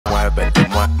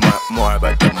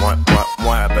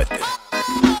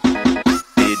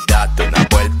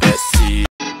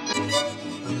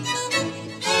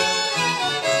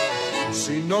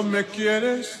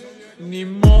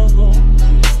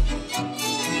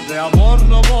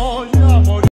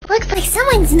Looks like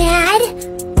someone's mad.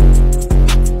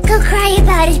 Go cry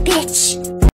about it, bitch.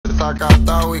 Está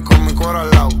catado y con mi cuero al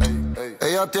lado.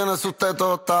 Ella tiene sus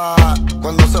tetotas.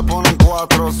 Cuando se ponen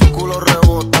cuatro, su culo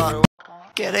rebota.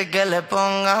 Quiere que le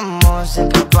pongamos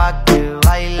música pa' que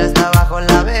baile hasta abajo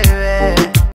la bebé.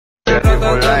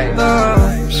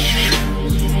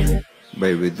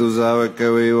 Baby, tú sabes que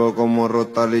vivo como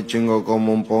Rotal y chingo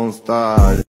como un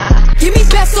pornstar. Give me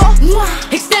peso,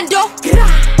 extendo.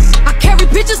 I carry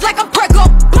bitches like I'm Prego.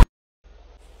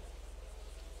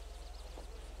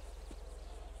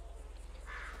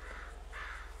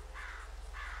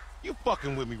 You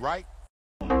fucking with me, right?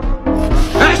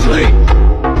 Ashley,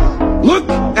 look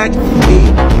at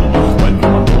me.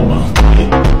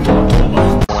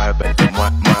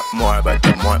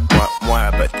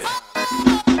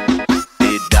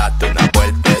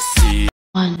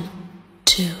 One,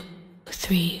 two,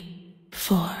 three,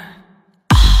 four.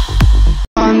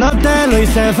 Cuando te lo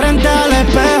hice frente al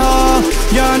espejo,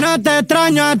 yo no te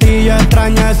extraño a ti, yo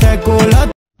extraño ese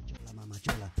culo.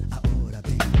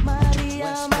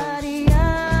 Maria, Maria.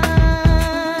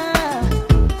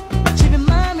 She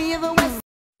remind me of a West.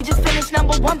 Just finished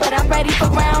 #1, but I'm ready for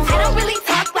round. I don't really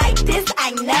talk like this,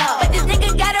 I know. But this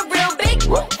nigga got a real big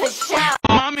whoop for shout.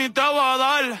 Mami, te voy a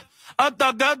dar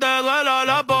hasta que te duela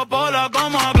la popola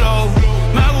como glow.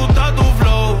 Me gusta tu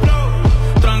flow.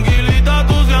 Tranquilita,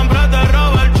 tú siempre te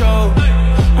robas el show.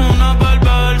 Una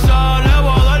perversa, le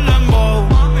voy a dar dembow.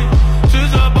 Si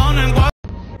se ponen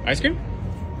Ice cream?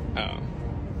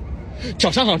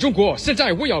 早上好，中国！现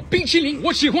在我要冰淇淋，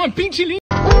我喜欢冰淇淋。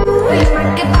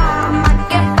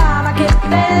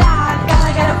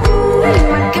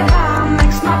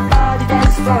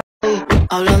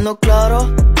 Hablando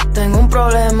claro, tengo un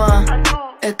problema.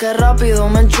 Es que rápido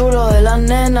me enchulo de las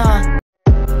nenas.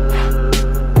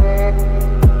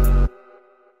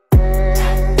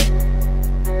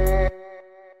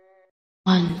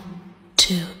 One,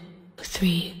 two,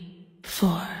 three,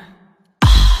 four.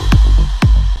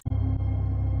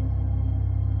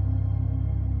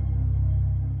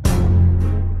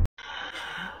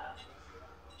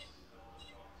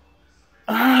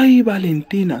 Ay,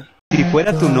 Valentina. Si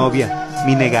fuera tu novia,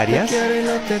 ¿me negarías?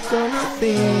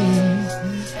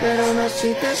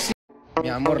 Mi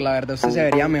amor, la verdad usted se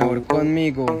vería mejor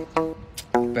conmigo,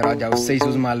 pero allá usted y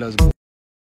sus malos.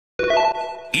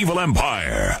 Evil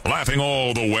Empire, laughing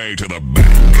all the way to the bank.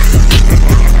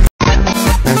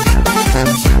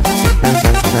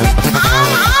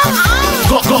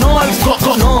 Go, go, no, go,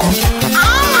 go, no.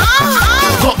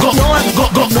 Go, go, no, go,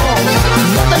 go, no.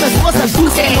 No te me subas al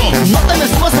dulce, no te me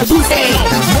subas al dulce. No,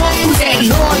 dulce,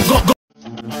 no, go, go.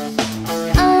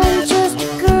 I'm just a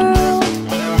girl.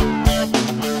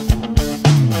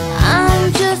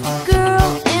 I'm just a girl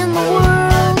in the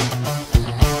world.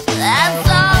 That's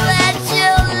all that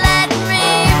you let me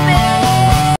be.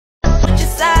 Switch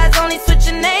your sides, only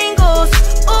switching angles.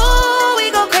 Ooh,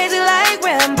 we go crazy like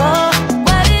Rambo.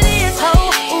 What it is, ho,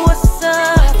 what's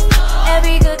up?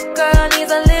 Every good girl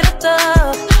needs a little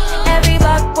thug. Every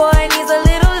black boy needs a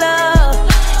little love.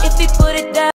 If he put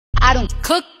it down. I don't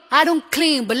cook, I don't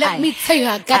clean, but let me tell you,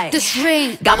 I got this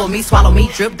ring. Gobble me, swallow me,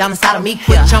 drip down inside of me.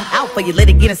 Quick jump out for you, let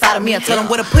it get inside of me. I tell them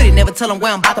where to put it, never tell them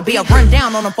where I'm about to be. I run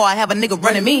down on them before I have a nigga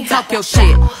running me. Talk your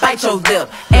shit, bite your lip.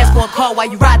 Ask for a call while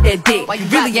you ride that dick. While you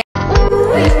really ain't.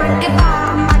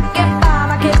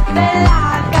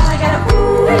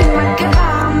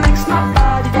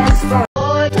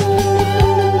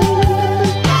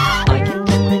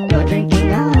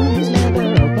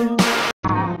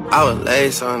 I would lay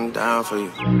something down for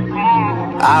you.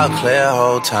 I'll clear a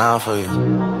whole town for you.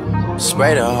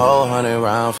 Spray the whole 100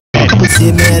 round.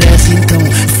 Você merece então,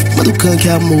 fuma do canque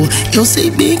amor. Eu sei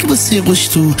bem que você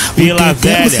gostou. Vila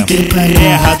Velha,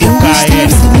 terra do Caê.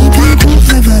 Você me pegou,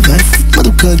 vai, fuma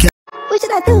do canque. What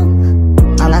should I do?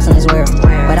 I'm lost in this world,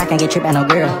 but I can't get tripped by no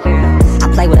girl. I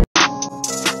play with a.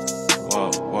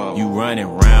 Whoa. You running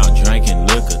around drinking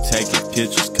liquor, taking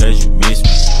pictures cause you miss me.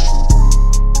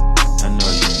 I know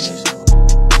you miss me.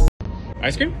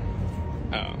 Ice cream?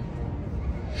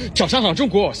 早上好，中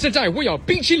国！现在我要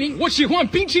冰淇淋，我喜欢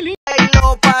冰淇淋。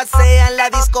 Lo pasea en la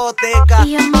discoteca.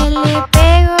 Y yo me le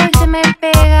pego, él se me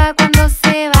pega. Cuando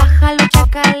se baja lo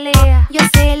chacalea. Yo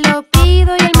se lo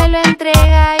pido y él me lo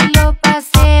entrega. Y lo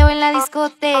paseo en la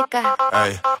discoteca.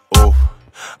 Hey,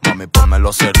 mami,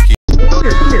 pónmelo cerquita.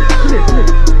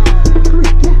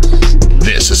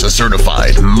 This is a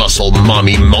certified muscle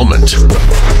mommy moment.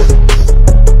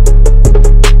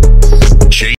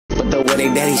 With the way they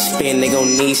daddy spin, they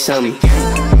gon' need something.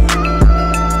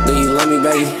 Do you love me,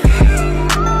 baby?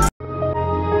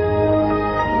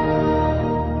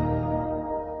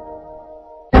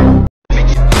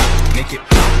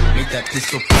 make that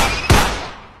pistol pop.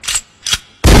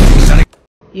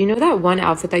 You know that one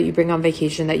outfit that you bring on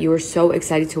vacation that you were so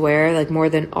excited to wear, like more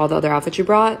than all the other outfits you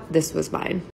brought? This was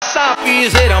mine.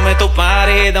 Piseira, aumenta o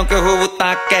paredão que o roubo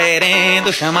tá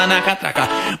querendo. Chama na catraca,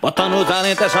 bota no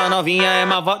talento. Essa novinha é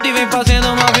uma volta e vem fazendo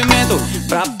movimento.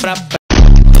 Pra.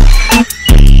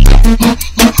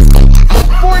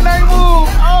 Fortnite move!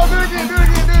 Oh, do it.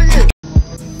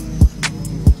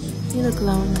 You look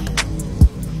lonely.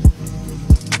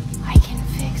 I can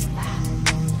fix that.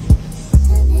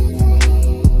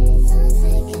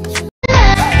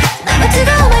 Never to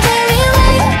go my very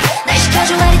way. Let's judge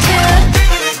your attitude.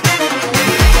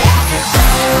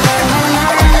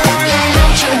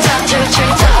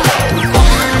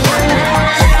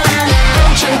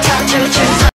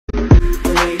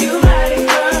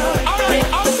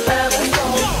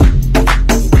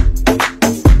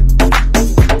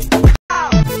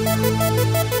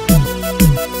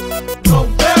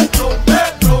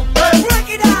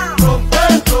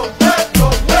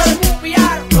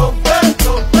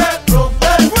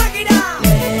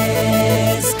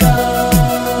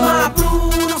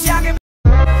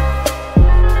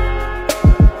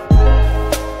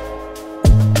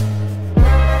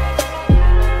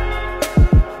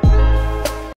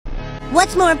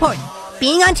 What's more important,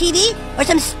 being on TV or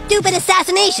some stupid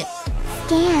assassination?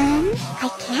 Dan, I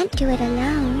can't do it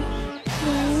alone.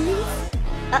 Please?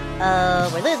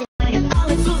 Uh-oh, we're losing.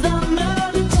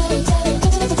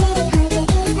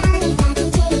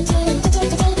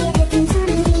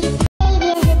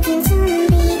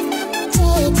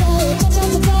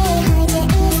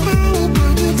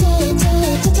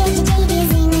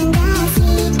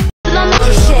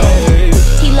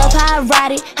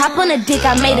 Hop on a dick,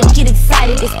 I made him get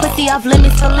excited. This pussy off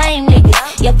limits for lame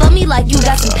niggas. You feel me like you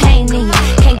got some pain in you.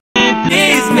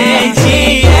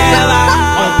 Desmenti ela,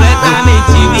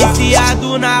 completamente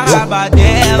viciado na raba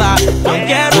dela. Não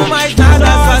quero mais nada,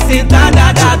 só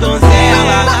sentada da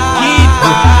donzela. Que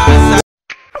passa?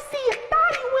 I see your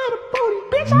body with a booty,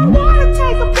 bitch. I wanna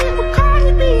take a pic with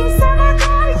Cardi B inside my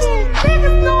cardigan.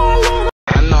 Niggas know I love it.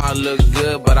 I know I look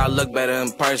good, but I look better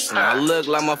in person. I look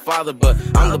like my father, but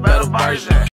I'm the better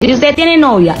version. Si usted tiene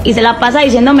novia y se la pasa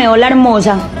diciéndome hola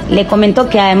hermosa, le comento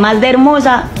que además de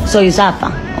hermosa, soy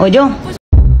zapa. ¿Oyó?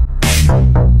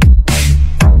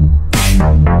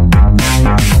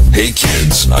 Hey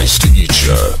kids, nice to meet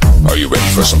ya. Are you ready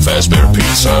for some Fazbear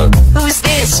pizza? Who is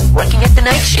this? Working at the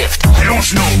night shift. I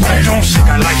don't know, but I don't think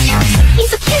I like you. He's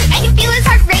so cute, I can feel his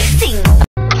heart racing.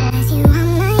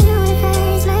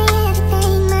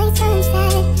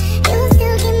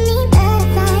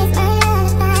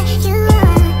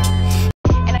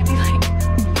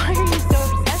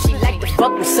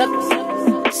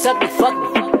 Suck me, fuck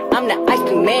me. I'm the ice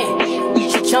cream man.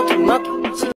 You chunky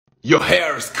monkey. Your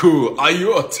hair is cool. Are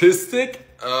you autistic?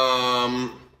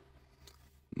 I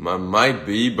might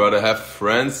be, but I have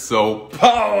friends, so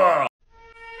power!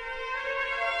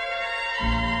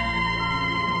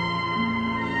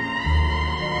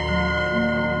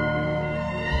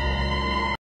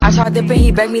 I tried dipping,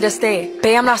 he begged me to stay.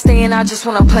 Babe, I'm not staying, I just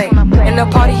wanna play. In the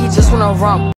party, he just wanna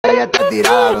romp. Ella está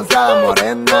tirada, bronceada,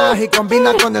 morena y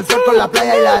combina con el sol, con la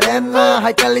playa y la arena.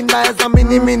 Ay, qué linda esa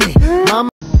mini. Mama.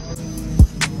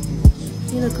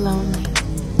 You look lonely.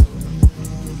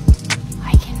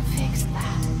 I can fix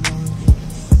that.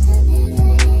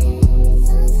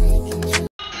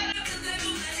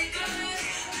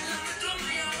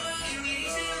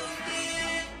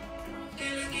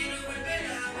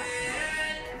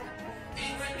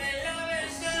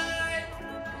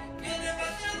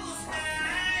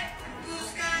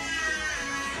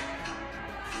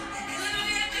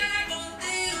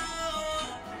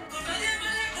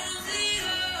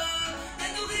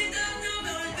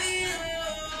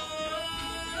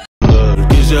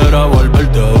 Quisiera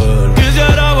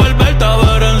volverte a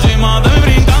ver encima de mí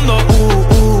brincando,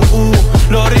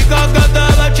 lo rica que te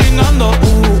ve chingando,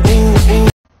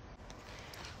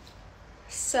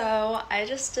 So I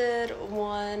just did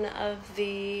one of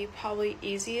the probably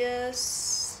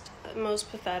easiest,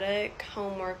 most pathetic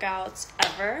home workouts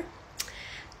ever.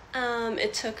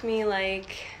 It took me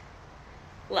like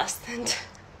less than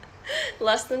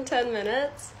 10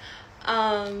 minutes,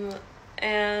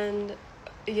 and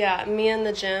yeah, me and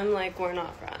the gym, like, we're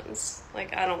not friends.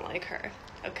 Like, I don't like her,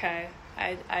 okay?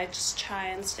 I just try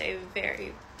and stay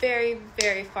very, very,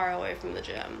 very far away from the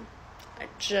gym. I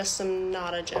just am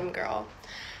not a gym girl.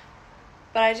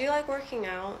 But I do like working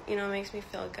out, you know, it makes me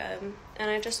feel good.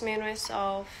 And I just made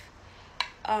myself,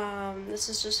 this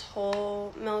is just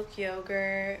whole milk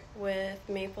yogurt with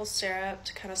maple syrup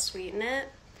to kind of sweeten it.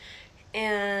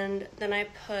 and then I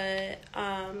put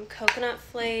coconut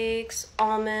flakes,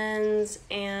 almonds,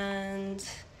 and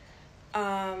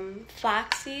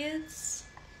flax seeds,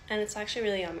 and it's actually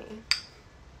really yummy.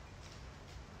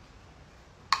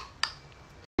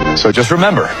 So just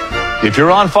remember, if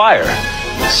you're on fire,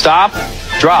 stop,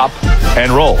 drop,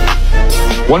 and roll.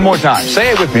 One more time.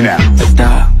 Say it with me now.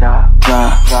 Stop,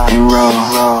 drop, and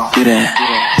roll. Do that.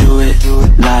 Do it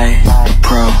like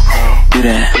pro. Do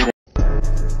that.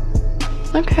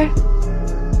 Okay.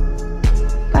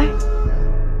 Bye.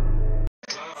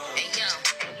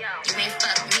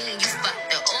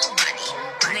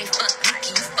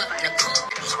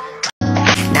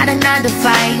 Not a 9 to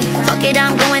 5. Fuck it,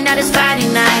 I'm going out, it's Friday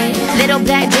night. Little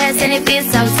black dress and it feels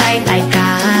so tight, like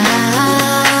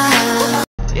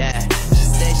Yeah, she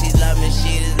say she love me,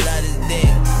 she just love this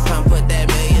dick. Come put that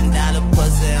 $1 million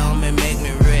pussy on me, make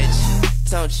me rich.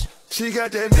 Don't you? She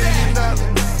got that $1 million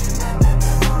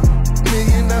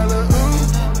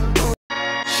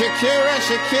Shakira,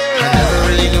 Shakira. I never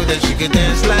really knew that she could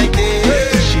dance like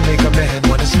this. She make a man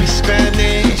wanna speak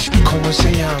Spanish. Como